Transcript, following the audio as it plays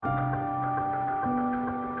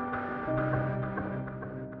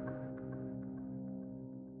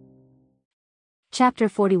Chapter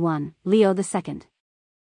 41, Leo II.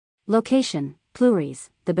 Location,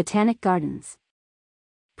 Pleuries, the Botanic Gardens.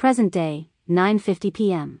 Present day, 9:50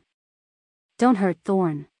 p.m. Don't hurt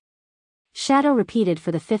Thorn. Shadow repeated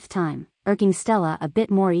for the 5th time, irking Stella a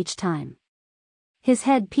bit more each time. His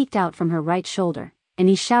head peeked out from her right shoulder, and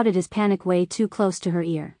he shouted his panic way too close to her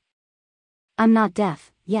ear. I'm not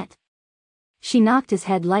deaf, yet. She knocked his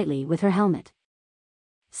head lightly with her helmet.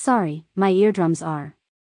 Sorry, my eardrums are.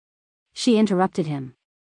 She interrupted him.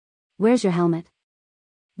 Where's your helmet?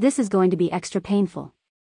 This is going to be extra painful.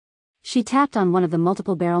 She tapped on one of the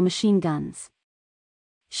multiple-barrel machine guns.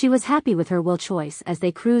 She was happy with her will choice as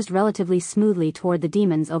they cruised relatively smoothly toward the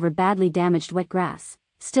demons over badly damaged wet grass,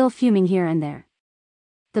 still fuming here and there.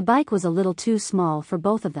 The bike was a little too small for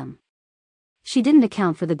both of them. She didn't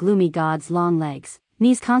account for the gloomy god's long legs,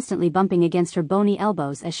 knees constantly bumping against her bony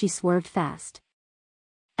elbows as she swerved fast.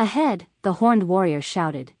 Ahead, the horned warrior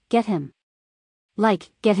shouted, "Get him!" Like,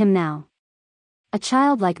 get him now. A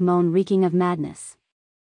childlike moan reeking of madness.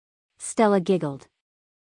 Stella giggled.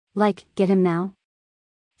 Like, get him now?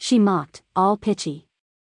 She mocked, all pitchy.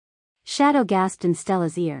 Shadow gasped in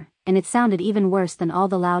Stella's ear, and it sounded even worse than all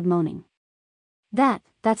the loud moaning.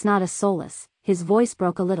 That's not a soulless, his voice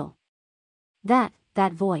broke a little. That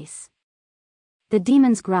voice. The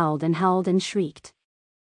demons growled and howled and shrieked.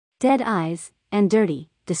 Dead eyes, and dirty,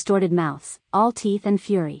 distorted mouths, all teeth and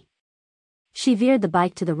fury. She veered the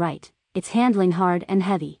bike to the right, its handling hard and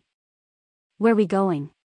heavy. Where we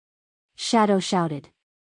going? Shadow shouted.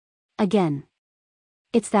 Again.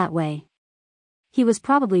 It's that way. He was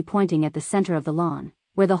probably pointing at the center of the lawn,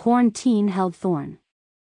 where the horned teen held Thorn.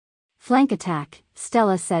 Flank attack,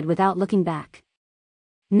 Stella said without looking back.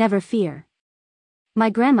 Never fear. My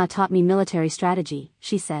grandma taught me military strategy,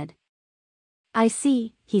 she said. I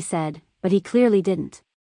see, he said, but he clearly didn't.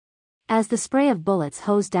 As the spray of bullets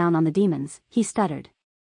hosed down on the demons, he stuttered.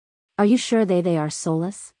 Are you sure they are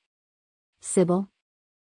soulless? Sybil?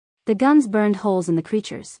 The guns burned holes in the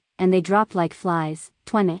creatures, and they dropped like flies,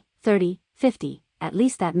 20, 30, 50, at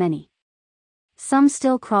least that many. Some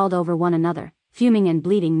still crawled over one another, fuming and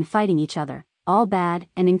bleeding and fighting each other, all bad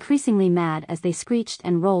and increasingly mad as they screeched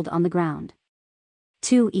and rolled on the ground.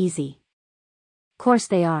 Too easy. Course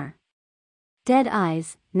they are. Dead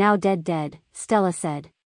eyes, now dead, Stella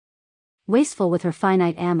said. Wasteful with her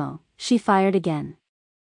finite ammo, she fired again.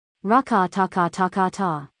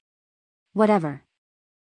 Raka-ta-ka-ta-ka-ta. Whatever.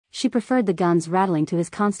 She preferred the guns rattling to his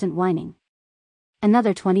constant whining.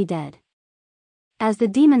 Another 20 dead. As the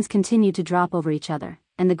demons continued to drop over each other,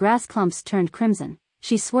 and the grass clumps turned crimson,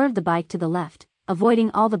 she swerved the bike to the left,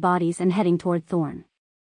 avoiding all the bodies and heading toward Thorn.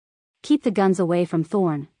 Keep the guns away from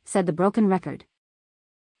Thorn, said the broken record.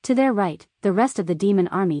 To their right, the rest of the demon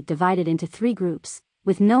army divided into 3 groups,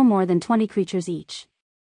 with no more than 20 creatures each.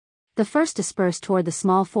 The first dispersed toward the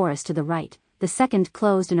small forest to the right, the second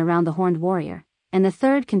closed in around the horned warrior, and the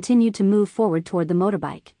third continued to move forward toward the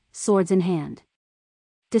motorbike, swords in hand.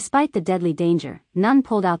 Despite the deadly danger, none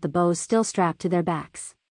pulled out the bows still strapped to their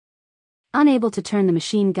backs. Unable to turn the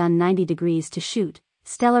machine gun 90 degrees to shoot,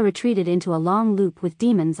 Stella retreated into a long loop with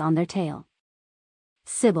demons on their tail.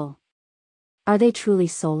 Sybil. Are they truly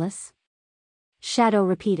soulless? Shadow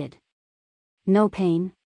repeated. No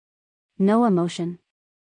pain. No emotion.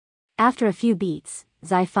 After a few beats,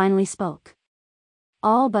 Zai finally spoke.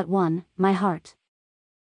 All but one, my heart.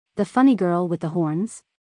 The funny girl with the horns?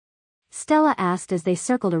 Stella asked as they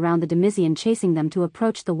circled around the Demisian, chasing them to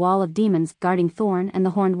approach the wall of demons guarding Thorn and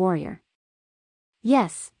the horned warrior.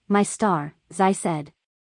 Yes, my star, Zai said.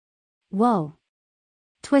 Whoa.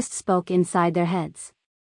 Twist spoke inside their heads.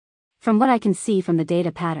 From what I can see from the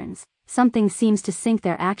data patterns, something seems to sync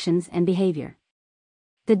their actions and behavior.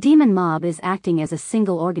 The demon mob is acting as a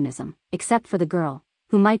single organism, except for the girl,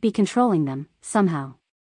 who might be controlling them, somehow.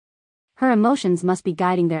 Her emotions must be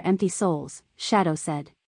guiding their empty souls, Shadow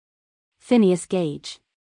said. Phineas Gage.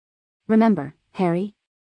 Remember, Harry?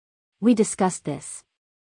 We discussed this.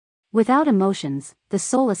 Without emotions, the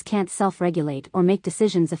soulless can't self-regulate or make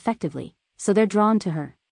decisions effectively, so they're drawn to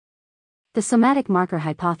her. The somatic marker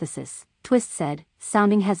hypothesis, Twist said,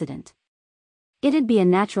 sounding hesitant. It'd be a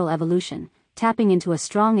natural evolution, tapping into a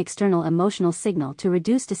strong external emotional signal to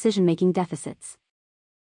reduce decision-making deficits.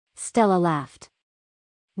 Stella laughed.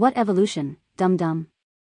 What evolution, dum-dum?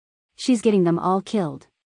 She's getting them all killed.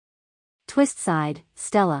 Twist sighed,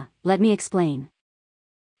 Stella, let me explain.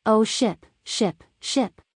 Oh ship.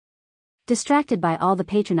 Distracted by all the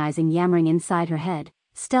patronizing yammering inside her head,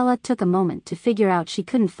 Stella took a moment to figure out she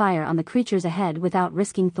couldn't fire on the creatures ahead without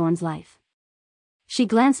risking Thorn's life. She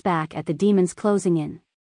glanced back at the demons closing in.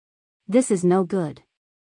 This is no good.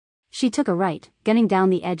 She took a right, gunning down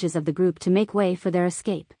the edges of the group to make way for their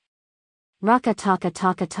escape.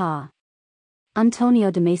 Raka-taka-taka-ta. Antonio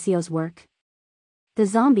Damasio's work. The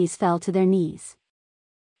zombies fell to their knees.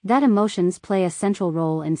 That emotions play a central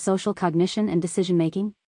role in social cognition and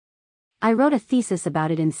decision-making? I wrote a thesis about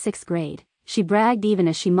it in 6th grade, she bragged even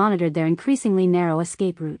as she monitored their increasingly narrow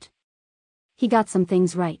escape route. He got some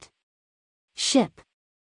things right. Ship.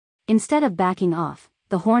 Instead of backing off,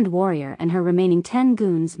 the horned warrior and her remaining 10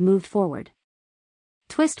 goons moved forward.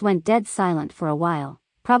 Twist went dead silent for a while,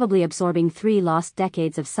 probably absorbing 3 lost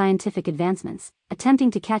decades of scientific advancements,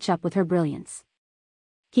 attempting to catch up with her brilliance.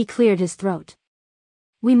 He cleared his throat.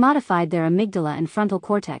 We modified their amygdala and frontal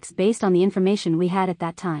cortex based on the information we had at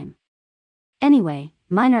that time. Anyway,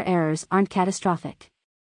 minor errors aren't catastrophic.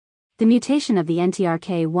 The mutation of the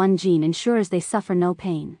NTRK1 gene ensures they suffer no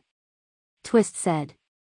pain. Twist said.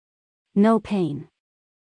 No pain.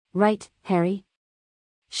 Right, Harry?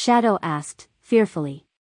 Shadow asked, fearfully.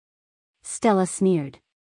 Stella sneered.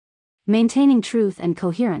 Maintaining truth and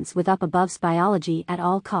coherence with up-above's biology at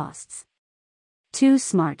all costs. Too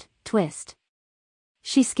smart, Twist.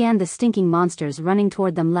 She scanned the stinking monsters running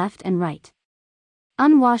toward them left and right.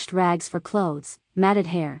 Unwashed rags for clothes, matted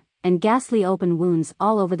hair, and ghastly open wounds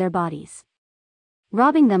all over their bodies.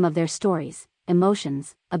 Robbing them of their stories,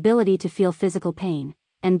 emotions, ability to feel physical pain,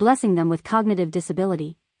 and blessing them with cognitive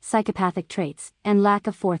disability, psychopathic traits, and lack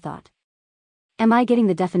of forethought. Am I getting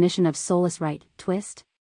the definition of soulless right, Twist?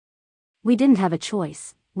 We didn't have a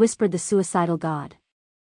choice, whispered the suicidal god.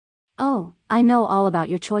 Oh, I know all about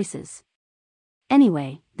your choices.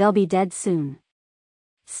 Anyway, they'll be dead soon.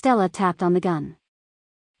 Stella tapped on the gun.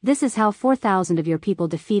 This is how 4,000 of your people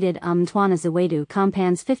defeated Mtwana Zawedu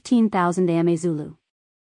Compan's 15,000 Ame Zulu.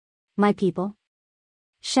 My people?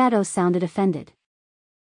 Shadow sounded offended.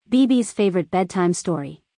 BB's favorite bedtime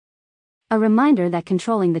story. A reminder that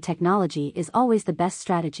controlling the technology is always the best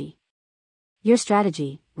strategy. Your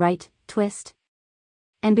strategy, right, Twist?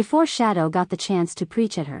 And before Shadow got the chance to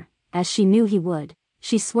preach at her, as she knew he would,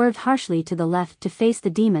 she swerved harshly to the left to face the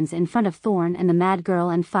demons in front of Thorn and the mad girl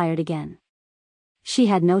and fired again. She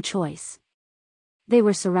had no choice. They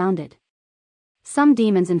were surrounded. Some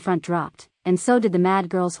demons in front dropped, and so did the mad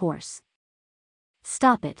girl's horse.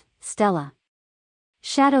 Stop it, Stella.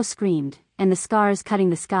 Shadow screamed, and the scars cutting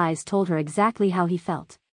the skies told her exactly how he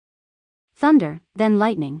felt. Thunder, then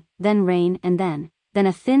lightning, then rain and then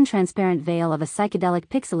a thin transparent veil of a psychedelic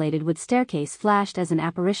pixelated wood staircase flashed as an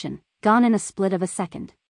apparition, gone in a split of a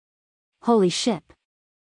second. Holy ship!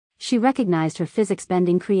 She recognized her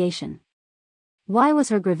physics-bending creation. Why was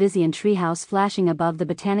her Gravisian treehouse flashing above the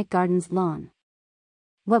Botanic Gardens lawn?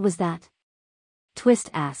 What was that? Twist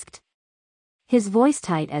asked. His voice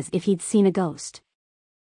tight as if he'd seen a ghost.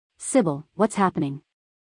 Sybil, what's happening?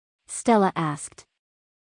 Stella asked.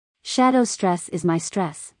 Shadow's stress is my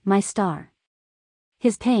stress, my star.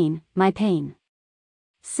 His pain, my pain.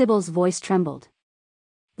 Sybil's voice trembled.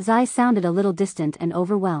 Zai sounded a little distant and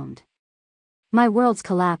overwhelmed. My worlds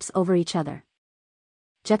collapse over each other.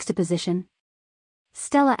 Juxtaposition?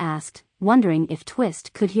 Stella asked, wondering if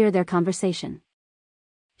Twist could hear their conversation.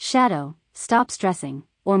 Shadow, stop stressing,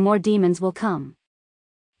 or more demons will come.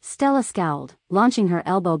 Stella scowled, launching her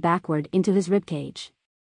elbow backward into his ribcage.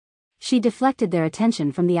 She deflected their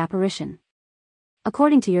attention from the apparition.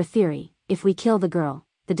 According to your theory, if we kill the girl,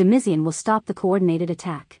 the Demisian will stop the coordinated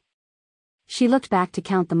attack. She looked back to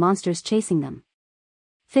count the monsters chasing them.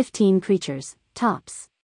 15 creatures, tops.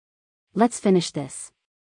 Let's finish this.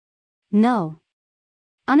 No.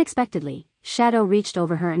 Unexpectedly, Shadow reached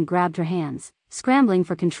over her and grabbed her hands, scrambling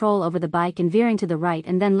for control over the bike and veering to the right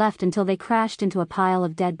and then left until they crashed into a pile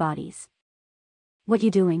of dead bodies. What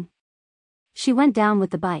you doing? She went down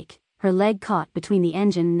with the bike, her leg caught between the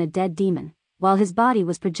engine and a dead demon, while his body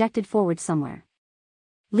was projected forward somewhere.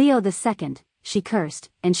 Leo II, she cursed,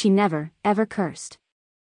 and she never, ever cursed.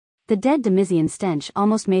 The dead Demisian stench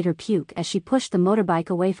almost made her puke as she pushed the motorbike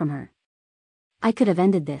away from her. I could have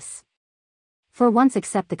ended this. For once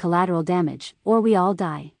accept the collateral damage, or we all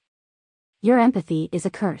die. Your empathy is a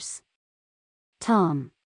curse.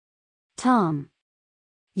 Tom.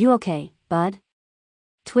 You okay, bud?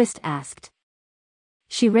 Twist asked.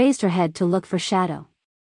 She raised her head to look for Shadow.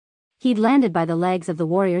 He'd landed by the legs of the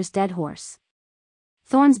warrior's dead horse.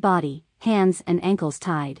 Thorn's body, hands and ankles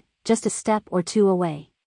tied, just a step or two away.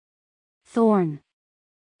 Thorn.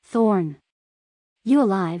 You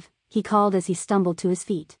alive? He called as he stumbled to his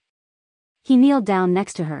feet. He kneeled down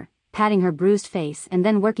next to her, patting her bruised face and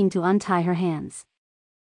then working to untie her hands.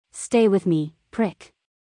 Stay with me, prick.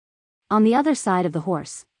 On the other side of the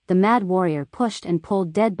horse, the mad warrior pushed and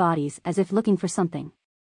pulled dead bodies as if looking for something.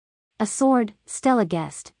 A sword, Stella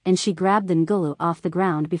guessed, and she grabbed the Ngulu off the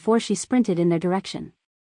ground before she sprinted in their direction.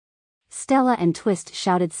 Stella and Twist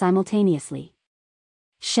shouted simultaneously.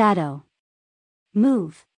 Shadow.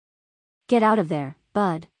 Move. Get out of there,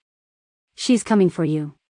 bud. She's coming for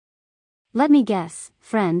you. Let me guess,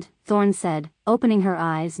 friend, Thorn said, opening her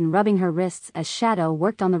eyes and rubbing her wrists as Shadow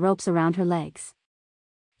worked on the ropes around her legs.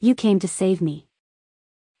 You came to save me.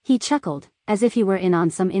 He chuckled, as if he were in on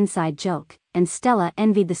some inside joke, and Stella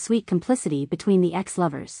envied the sweet complicity between the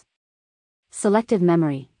ex-lovers. Selective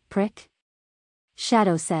memory, prick.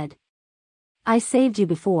 Shadow said. I saved you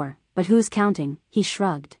before, but who's counting? He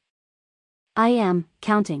shrugged. I am,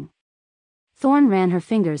 counting. Thorn ran her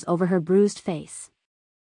fingers over her bruised face.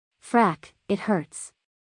 Frack, it hurts.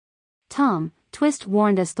 Tom, Twist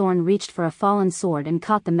warned as Thorn reached for a fallen sword and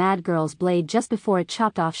caught the mad girl's blade just before it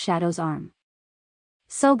chopped off Shadow's arm.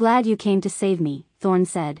 So glad you came to save me, Thorn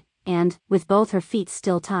said, and, with both her feet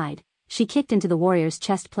still tied, she kicked into the warrior's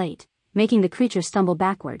chest plate, making the creature stumble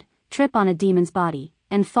backward, trip on a demon's body,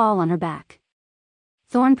 and fall on her back.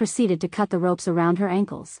 Thorn proceeded to cut the ropes around her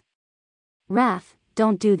ankles. Wrath,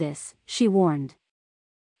 don't do this, she warned.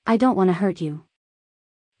 I don't want to hurt you.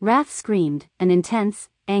 Wrath screamed, an intense,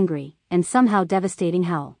 angry, and somehow devastating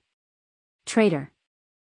howl. Traitor.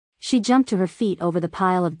 She jumped to her feet over the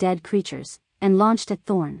pile of dead creatures, and launched at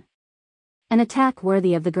Thorn. An attack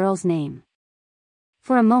worthy of the girl's name.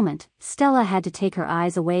 For a moment, Stella had to take her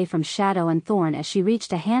eyes away from Shadow and Thorn as she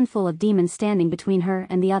reached a handful of demons standing between her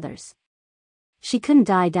and the others. She couldn't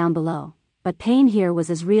die down below, but pain here was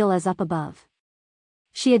as real as up above.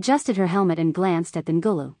 She adjusted her helmet and glanced at the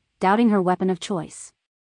Ngulu, doubting her weapon of choice.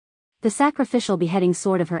 The sacrificial beheading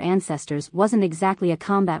sword of her ancestors wasn't exactly a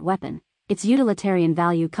combat weapon, its utilitarian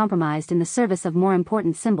value compromised in the service of more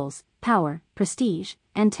important symbols, power, prestige,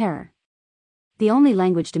 and terror. The only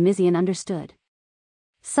language Demizian understood.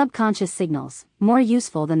 Subconscious signals, more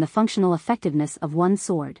useful than the functional effectiveness of one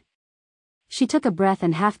sword. She took a breath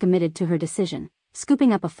and half committed to her decision,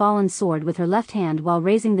 scooping up a fallen sword with her left hand while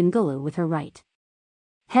raising the Ngulu with her right.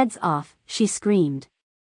 Heads off, she screamed.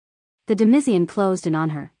 The Demizian closed in on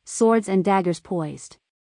her, swords and daggers poised.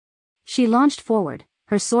 She launched forward,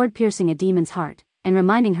 her sword piercing a demon's heart, and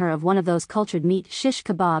reminding her of one of those cultured meat shish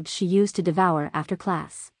kebabs she used to devour after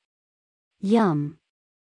class. Yum.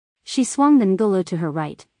 She swung the Ngulu to her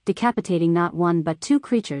right, decapitating not one but two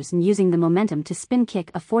creatures and using the momentum to spin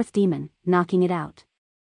kick a fourth demon, knocking it out.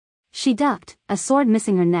 She ducked, a sword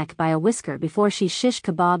missing her neck by a whisker before she shish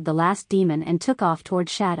kebabbed the last demon and took off toward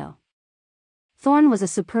Shadow. Thorn was a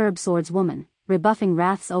superb swordswoman, rebuffing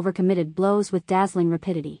Wrath's overcommitted blows with dazzling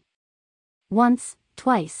rapidity. Once,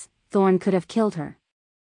 twice, Thorn could have killed her.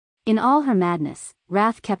 In all her madness,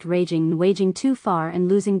 Wrath kept raging, waging too far and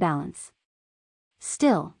losing balance.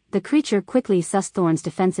 Still, the creature quickly sussed Thorn's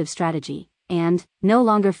defensive strategy, and, no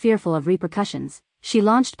longer fearful of repercussions, she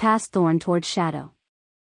launched past Thorn toward Shadow.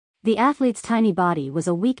 The athlete's tiny body was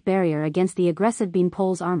a weak barrier against the aggressive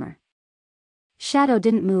Beanpole's armor. Shadow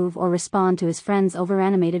didn't move or respond to his friend's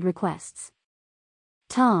overanimated requests.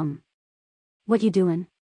 Tom. What you doing?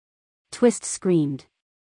 Twist screamed.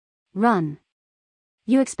 Run.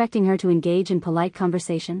 You expecting her to engage in polite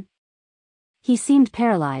conversation? He seemed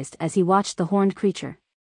paralyzed as he watched the horned creature.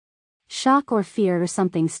 Shock or fear or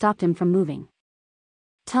something stopped him from moving.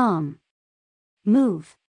 Tom.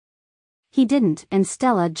 Move. He didn't, and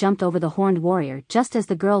Stella jumped over the horned warrior just as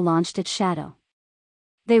the girl launched at Shadow.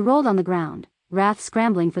 They rolled on the ground, Wrath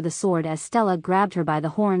scrambling for the sword as Stella grabbed her by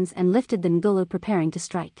the horns and lifted the Ngulu preparing to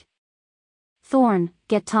strike. Thorn,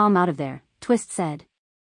 get Tom out of there, Twist said.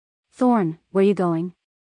 Thorn, where you going?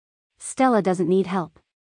 Stella doesn't need help.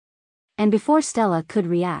 And before Stella could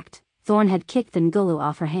react, Thorn had kicked the Ngulu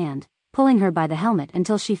off her hand, pulling her by the helmet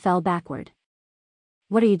until she fell backward.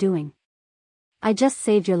 What are you doing? I just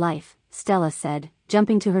saved your life, Stella said,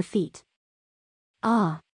 jumping to her feet.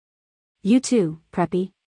 Ah. You too,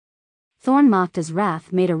 Preppy. Thorn mocked as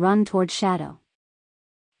Wrath made a run toward Shadow.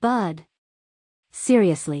 Bud.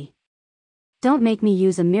 Seriously. Don't make me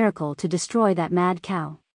use a miracle to destroy that mad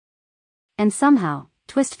cow. And somehow,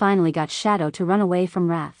 Twist finally got Shadow to run away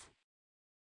from Wrath.